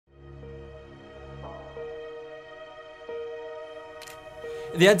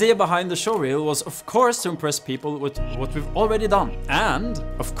The idea behind the showreel was of course to impress people with what we've already done and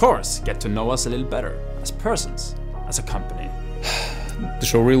of course get to know us a little better as persons, as a company. The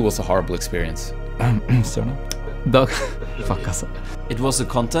showreel was a horrible experience. Fuck us. It was a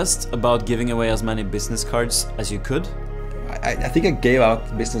contest about giving away as many business cards as you could. I think I gave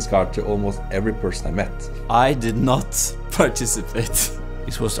out business card to almost every person I met. I did not participate.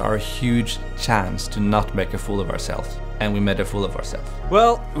 This was our huge chance to not make a fool of ourselves. And we made a fool of ourselves.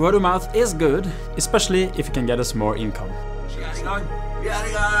 Well, word of mouth is good, especially if it can get us more income.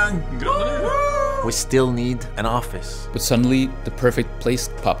 We still need an office. But suddenly, the perfect place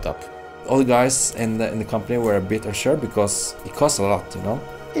popped up. All the guys in the company were a bit unsure because it costs a lot, you know?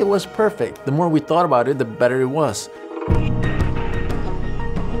 It was perfect. The more we thought about it, the better it was.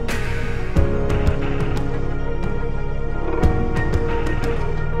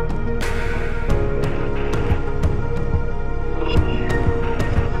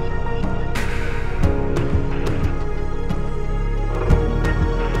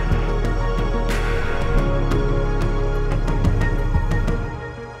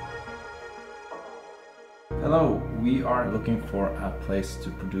 Hello, we are looking for a place to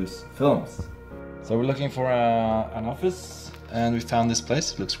produce films. So we're looking for an office and we found this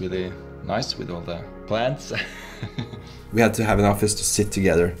place. It looks really nice with all the plants. We had to have an office to sit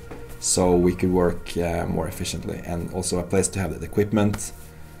together so we could work more efficiently, and also a place to have the equipment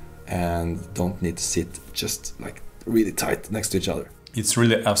and don't need to sit just like really tight next to each other. It's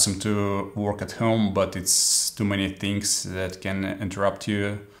really awesome to work at home, but it's too many things that can interrupt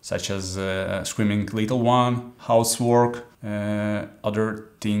you, such as screaming little one, housework, other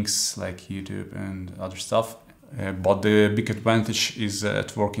things like YouTube and other stuff. But the big advantage is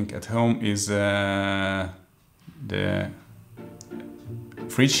at working at home is the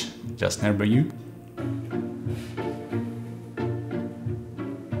fridge just nearby you.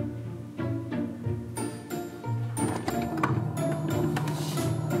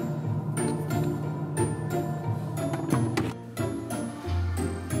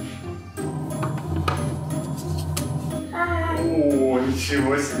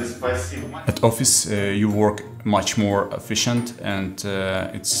 At office you work much more efficient, and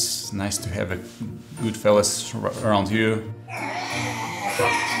it's nice to have a good fellas around you.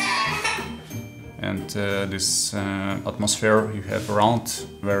 And this atmosphere you have around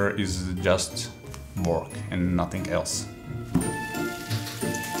where is just work and nothing else.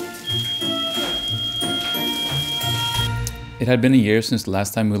 It had been a year since the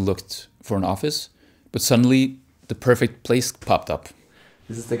last time we looked for an office, but suddenly the perfect place popped up.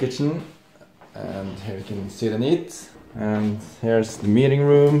 This is the kitchen, and here you can sit and eat. And here's the meeting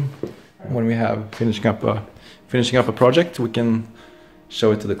room. When we have finishing up a project, we can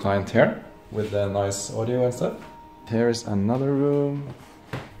show it to the client here with the nice audio and stuff. Here is another room.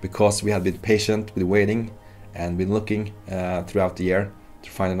 Because we had been patient with waiting and been looking throughout the year to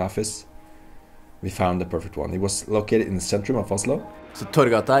find an office, we found the perfect one. It was located in the center of Oslo. So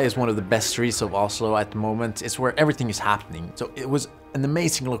Torgata is one of the best streets of Oslo at the moment. It's where everything is happening. So it was an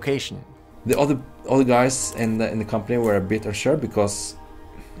amazing location. The other guys in the company were a bit unsure because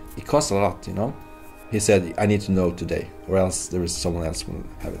it costs a lot, you know? He said, I need to know today, or else there is someone else who will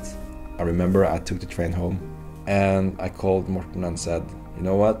have it. I remember I took the train home and I called Morten and said, you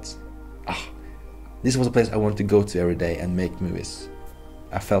know what? This was a place I wanted to go to every day and make movies.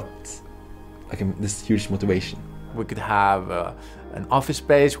 I felt like this huge motivation. We could have an office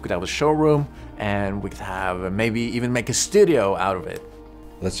space, we could have a showroom, and we could have maybe even make a studio out of it.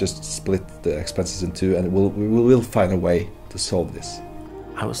 Let's just split the expenses in two, and we will find a way to solve this.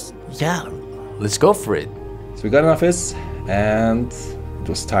 Yeah, let's go for it. So we got an office, and it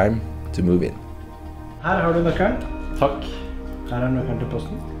was time to move in. Her har du nøkkelen. Takk. Her er nøkkelen til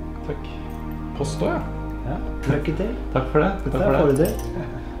posten. Takk. Post også, ja. Lykke til. Takk for det. Dette får du til.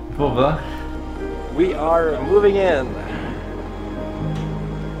 Håper det. We are moving in.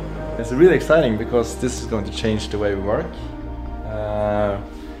 It's really exciting because this is going to change the way we work.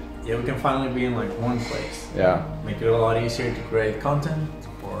 Yeah, we can finally be in like one place. Yeah. Make it a lot easier to create content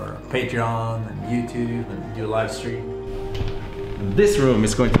for Patreon and YouTube and do a live stream. This room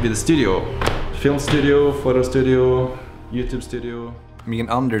is going to be the studio. Film studio, photo studio, YouTube studio. Me and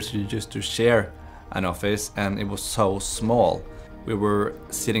Anders used to share an office, and it was so small. We were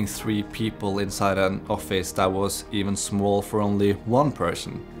sitting 3 people inside an office that was even small for only 1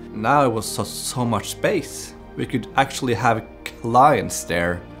 person. Now it was so much space. We could actually have clients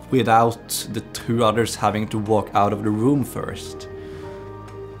there without the 2 others having to walk out of the room first.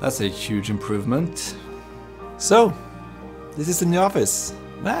 That's a huge improvement. So, this is the new office.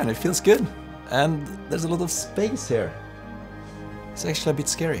 Man, it feels good. And there's a lot of space here. it's actually a bit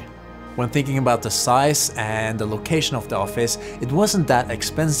scary. When thinking about the size and the location of the office, it wasn't that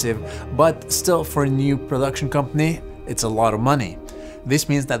expensive, but still for a new production company, it's a lot of money. This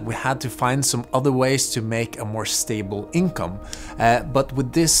means that we had to find some other ways to make a more stable income. But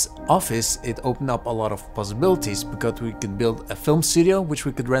with this office, it opened up a lot of possibilities because we could build a film studio, which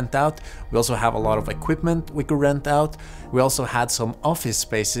we could rent out. We also have a lot of equipment we could rent out. We also had some office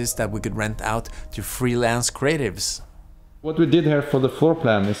spaces that we could rent out to freelance creatives. What we did here for the floor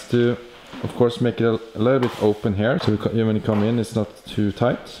plan is to, of course, make it a little bit open here, so when you come in it's not too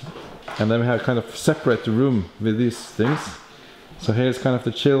tight. And then we have kind of separate the room with these things. So here's kind of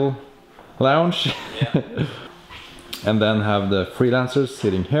the chill lounge. Yeah. And then have the freelancers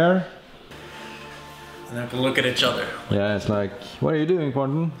sitting here. And then we can look at each other. Yeah, it's like, what are you doing,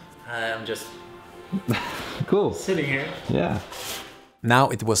 Gordon? I'm just cool. sitting here. Yeah. Now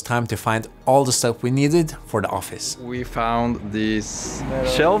it was time to find all the stuff we needed for the office. We found these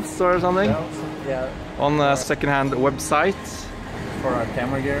shelves or something on a second-hand website. For our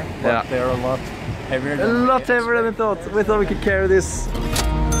camera gear, but yeah. they're a lot heavier than we thought. We thought we could carry this.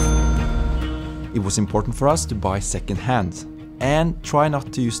 It was important for us to buy second-hand and try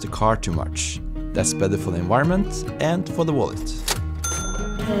not to use the car too much. That's better for the environment and for the wallet.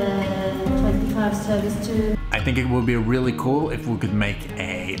 25 service to... I think it would be really cool if we could make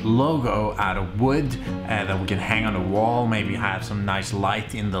a logo out of wood that we can hang on the wall, maybe have some nice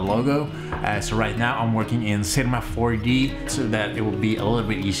light in the logo. So right now I'm working in Cinema 4D so that it will be a little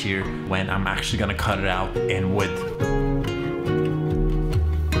bit easier when I'm actually gonna cut it out in wood.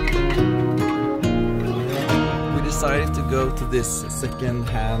 We decided to go to this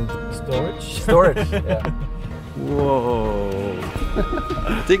second-hand Storage? yeah. Whoa.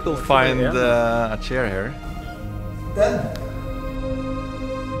 I think we'll find a chair here.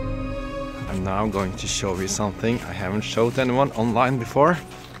 And now I'm going to show you something I haven't showed anyone online before.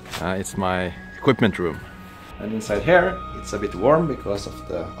 It's my equipment room. And inside here it's a bit warm because of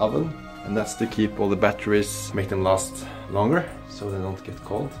the oven. And that's to keep all the batteries, make them last longer so they don't get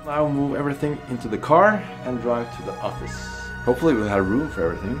cold. Now I'll move everything into the car and drive to the office. Hopefully we'll have room for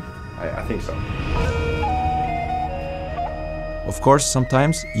everything. I think so. Of course,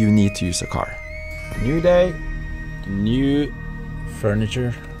 sometimes you need to use a car. New day, new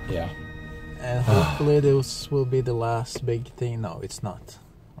furniture. Yeah. And hopefully this will be the last big thing. No, it's not.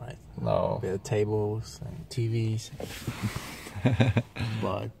 Right? No. The tables and TVs.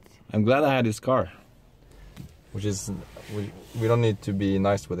 But I'm glad I had this car. Which is, we don't need to be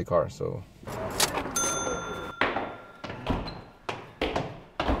nice with the car, so.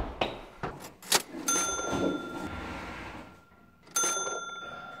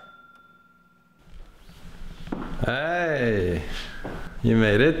 Hey, you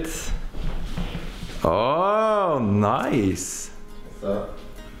made it. Oh, nice.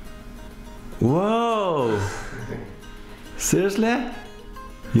 Whoa. Seriously?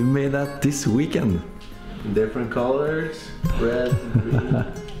 You made that this weekend? Different colors, red, green,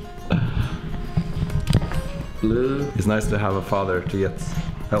 blue. It's nice to have a father to get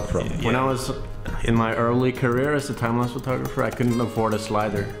help from. When I was in my early career as a timelapse photographer, I couldn't afford a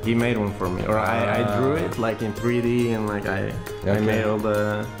slider. He made one for me, or I drew it like in 3D, and like I made all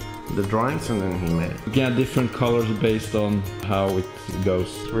the drawings, and then he made it. You can have different colors based on how it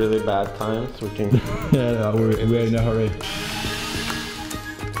goes. Really bad times, we can. Yeah, we're in a hurry.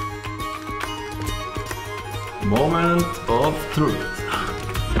 Moment of truth.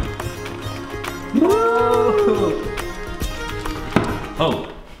 Oh.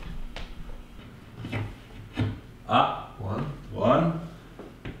 One.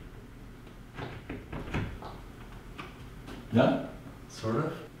 Yeah? Sort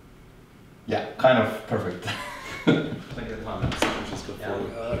of. Yeah, kind of perfect. Like a time. Just go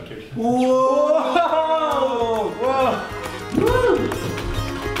forward. Okay. Whoa! Whoa! Woo!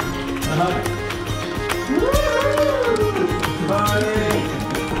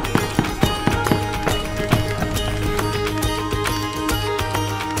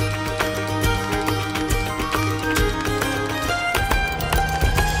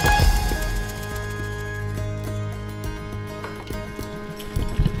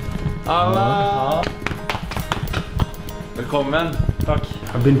 Alla! Velkommen. Tack.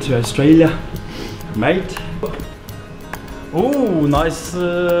 I've been to Australia, mate. Oh, nice,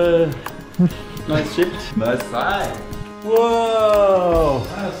 nice ship. Nice side. Wow!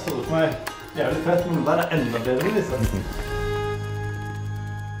 Jag såg mig jävligt fett, men den där är ännu bättre liksom.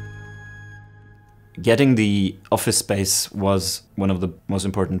 Getting the office space was one of the most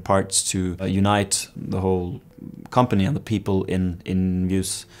important parts to unite the whole company and the people in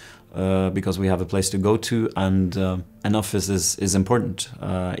views. because we have a place to go to, and an office is important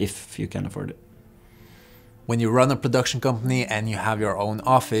if you can afford it. When you run a production company and you have your own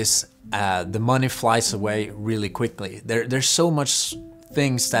office, the money flies away really quickly. There's so much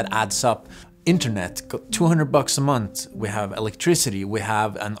things that adds up. Internet, $200 a month. We have electricity, we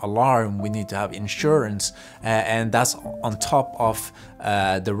have an alarm, we need to have insurance, and that's on top of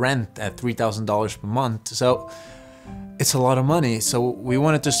the rent at $3,000 per month. So it's a lot of money. So we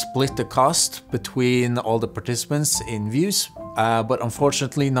wanted to split the cost between all the participants in views, but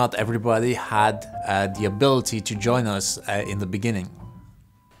unfortunately not everybody had the ability to join us in the beginning.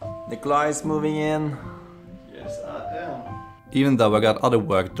 Nikolai is moving in. Yes, I am. Even though I got other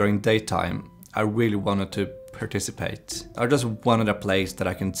work during daytime, I really wanted to participate. I just wanted a place that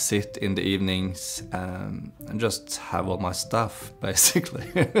I can sit in the evenings and just have all my stuff, basically.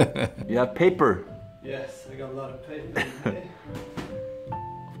 You have paper. Yes, I got a lot of paper today.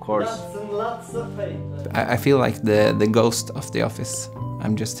 Of course. Lots and lots of paper. I feel like the ghost of the office.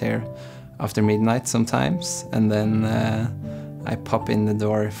 I'm just here after midnight sometimes, and then I pop in the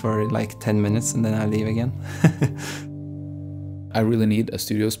door for like 10 minutes and then I leave again. I really need a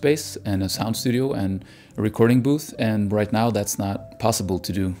studio space and a sound studio and a recording booth, and right now that's not possible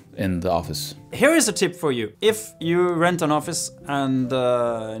to do in the office. Here is a tip for you. If you rent an office and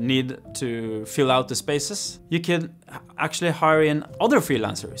need to fill out the spaces, you can actually hire in other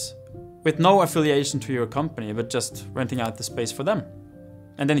freelancers with no affiliation to your company, but just renting out the space for them.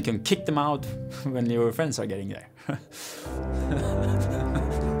 And then you can kick them out when your friends are getting there.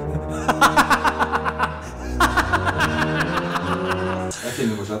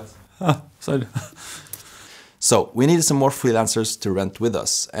 Sorry. So we needed some more freelancers to rent with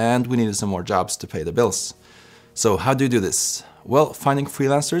us, and we needed some more jobs to pay the bills. So how do you do this? Well, finding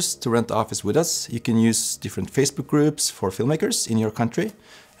freelancers to rent the office with us, you can use different Facebook groups for filmmakers in your country.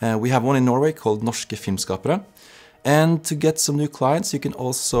 We have one in Norway called Norske Filmskapere. And to get some new clients, you can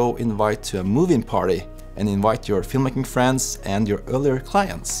also invite to a move-in party and invite your filmmaking friends and your earlier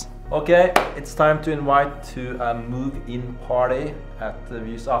clients. Okay, it's time to invite to a move-in party at the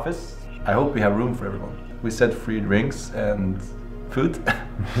View's office. I hope we have room for everyone. We said free drinks and food,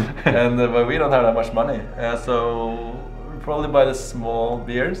 and but we don't have that much money, so we'll probably buy the small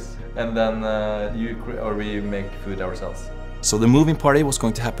beers, and then we make food ourselves. So the moving party was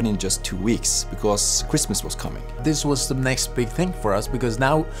going to happen in just 2 weeks because Christmas was coming. This was the next big thing for us because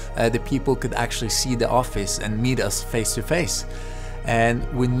now the people could actually see the office and meet us face to face. And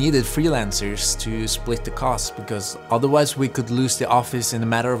we needed freelancers to split the cost because otherwise we could lose the office in a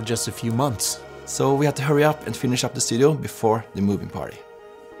matter of just a few months. So we had to hurry up and finish up the studio before the moving party.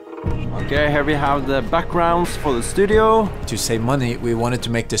 Okay, here we have the backgrounds for the studio. To save money, we wanted to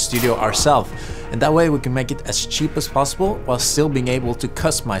make the studio ourselves, and that way we can make it as cheap as possible while still being able to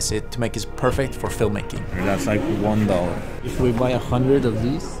customize it to make it perfect for filmmaking. That's like $1. If we buy 100 of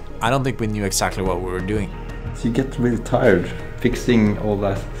these? I don't think we knew exactly what we were doing. So you get really tired fixing all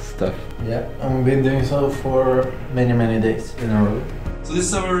that stuff. Yeah, and we've been doing so for many days in a row. So this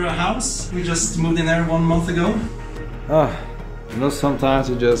is our house. We just moved in there 1 month ago. You know, sometimes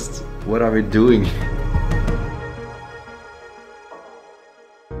you just, what are we doing?